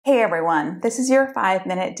Hey everyone, this is your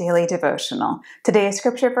 5-minute daily devotional. Today's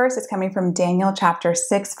scripture verse is coming from Daniel chapter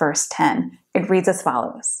 6, verse 10. It reads as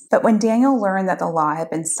follows. But when Daniel learned that the law had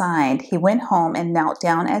been signed, he went home and knelt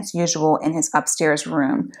down as usual in his upstairs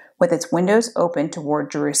room, with its windows open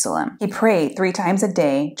toward Jerusalem. He prayed 3 times a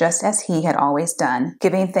day, just as he had always done,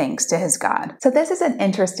 giving thanks to his God. So this is an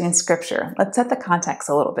interesting scripture. Let's set the context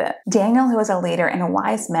a little bit. Daniel, who was a leader and a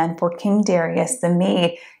wise man for King Darius the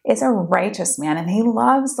Mede, is a righteous man, and he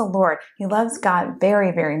loves the Lord. He loves God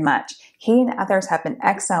very, very much. He and others have been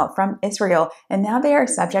exiled from Israel, and now they are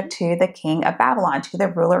subject to the king of Babylon, to the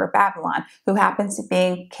ruler of Babylon, who happens to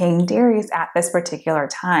be King Darius at this particular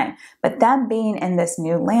time. But them being in this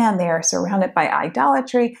new land, they are surrounded by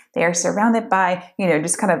idolatry. They are surrounded by,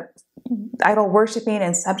 just kind of idol worshiping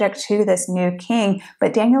and subject to this new king.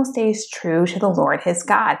 But Daniel stays true to the Lord his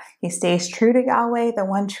God. He stays true to Yahweh, the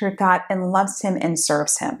one true God, and loves him and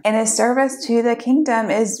serves him. And his service to the kingdom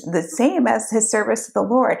is the same as his service to the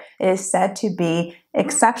Lord. It is said to be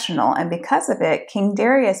exceptional. And because of it, King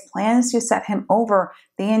Darius plans to set him over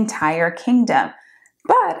the entire kingdom.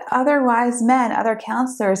 But other wise men, other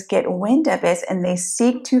counselors get wind of it, and they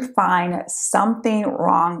seek to find something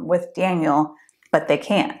wrong with Daniel, but they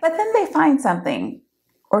can't. But then they find something,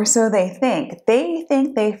 or so they think. They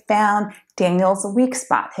think they found Daniel's weak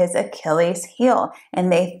spot, his Achilles heel,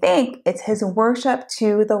 and they think it's his worship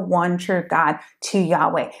to the one true God, to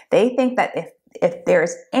Yahweh. They think that if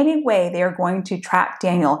there's any way they're going to trap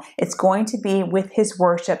Daniel, it's going to be with his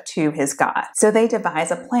worship to his God. So they devise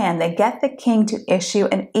a plan. They get the king to issue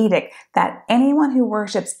an edict that anyone who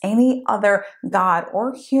worships any other god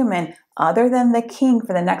or human other than the king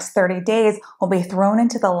for the next 30 days will be thrown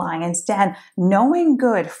into the lion's den, knowing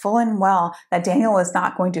good full and well that Daniel is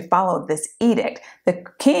not going to follow this edict. The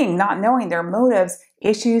king, not knowing their motives,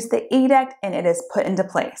 issues the edict, and it is put into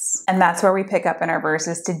place. And that's where we pick up in our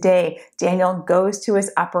verses today. Daniel goes to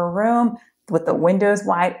his upper room with the windows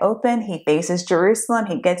wide open. He faces Jerusalem.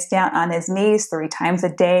 He gets down on his knees 3 times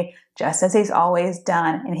a day, just as he's always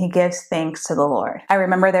done, and he gives thanks to the Lord. I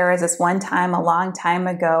remember there was this one time a long time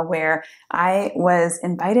ago where I was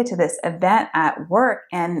invited to this event at work,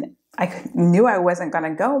 and I knew I wasn't going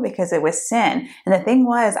to go because it was sin. And the thing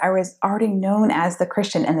was, I was already known as the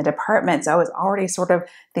Christian in the department, so I was already sort of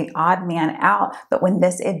the odd man out. But when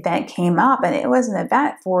this event came up, and it was an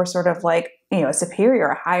event for sort of like, a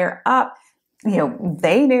superior, higher up,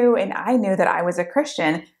 they knew and I knew that I was a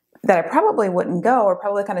Christian, that I probably wouldn't go, or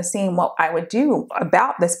probably kind of seeing what I would do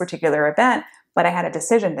about this particular event. But I had a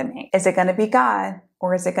decision to make. Is it going to be God,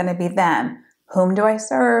 or is it going to be them? Whom do I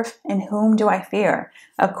serve and whom do I fear?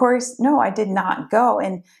 Of course, no, I did not go.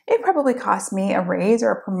 And it probably cost me a raise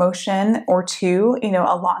or a promotion or 2,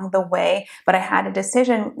 along the way. But I had a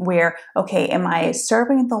decision where, okay, am I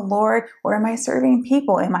serving the Lord or am I serving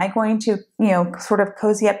people? Am I going to, sort of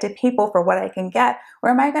cozy up to people for what I can get? Or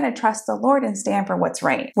am I going to trust the Lord and stand for what's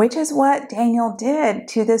right? Which is what Daniel did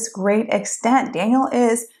to this great extent. Daniel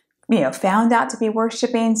is found out to be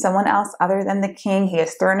worshiping someone else other than the king. He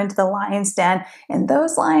is thrown into the lion's den, and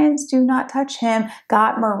those lions do not touch him.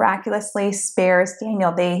 God miraculously spares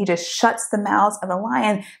Daniel. He just shuts the mouths of the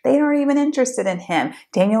lion. They aren't even interested in him.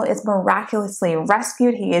 Daniel is miraculously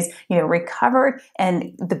rescued. He is, recovered,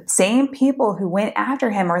 and the same people who went after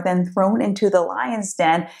him are then thrown into the lion's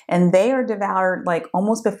den, and they are devoured like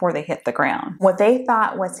almost before they hit the ground. What they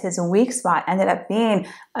thought was his weak spot ended up being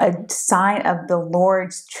a sign of the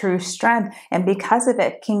Lord's true strength. And because of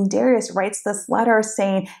it, King Darius writes this letter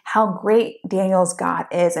saying how great Daniel's God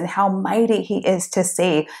is and how mighty he is to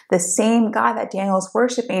save. The same God that Daniel's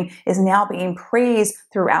worshiping is now being praised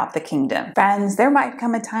throughout the kingdom. Friends, there might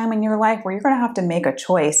come a time in your life where you're going to have to make a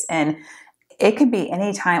choice, and it could be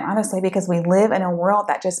any time, honestly, because we live in a world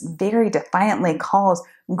that just very defiantly calls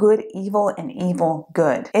good evil and evil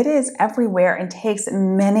good. It is everywhere and takes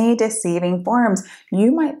many deceiving forms.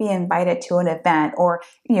 You might be invited to an event, or,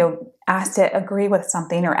 asked to agree with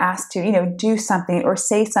something, or asked to, do something or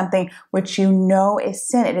say something which is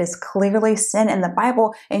sin. It is clearly sin in the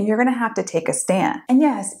Bible, and you're going to have to take a stand. And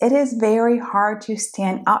yes, it is very hard to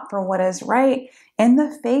stand up for what is right in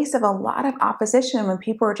the face of a lot of opposition when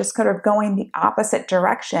people are just kind of going the opposite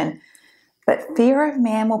direction. But fear of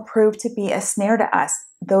man will prove to be a snare to us.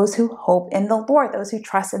 Those who hope in the Lord, those who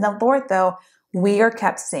trust in the Lord, though, we are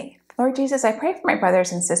kept safe. Lord Jesus, I pray for my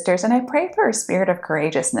brothers and sisters, and I pray for a spirit of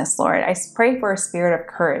courageousness, Lord. I pray for a spirit of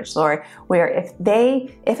courage, Lord, where if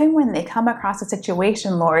and when they come across a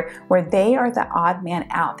situation, Lord, where they are the odd man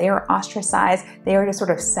out, they are ostracized, they are just sort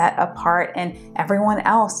of set apart, and everyone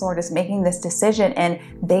else, Lord, is making this decision, and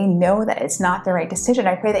they know that it's not the right decision.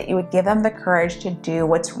 I pray that you would give them the courage to do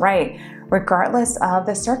what's right. regardless of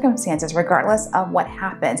the circumstances, regardless of what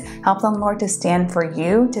happens. Help them, Lord, to stand for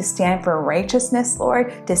you, to stand for righteousness,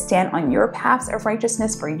 Lord, to stand on your paths of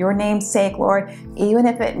righteousness for your name's sake, Lord, even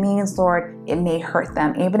if it means, Lord, it may hurt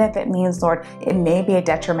them, even if it means, Lord, it may be a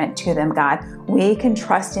detriment to them, God. We can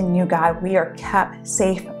trust in you, God. We are kept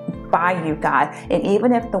safe by you, God. And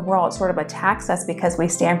even if the world sort of attacks us because we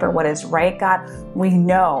stand for what is right, God, we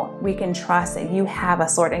know we can trust that you have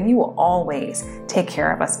us, Lord, and you will always take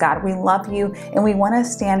care of us, God. We love you and we want to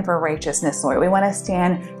stand for righteousness, Lord. We want to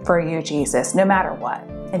stand for you, Jesus, no matter what.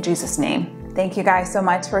 In Jesus' name. Thank you guys so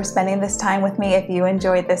much for spending this time with me. If you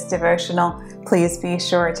enjoyed this devotional, please be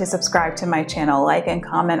sure to subscribe to my channel, like and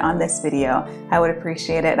comment on this video. I would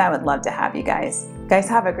appreciate it and I would love to have you guys. Guys,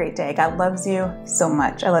 have a great day. God loves you so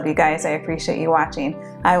much. I love you guys. I appreciate you watching.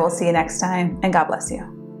 I will see you next time and God bless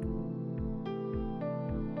you.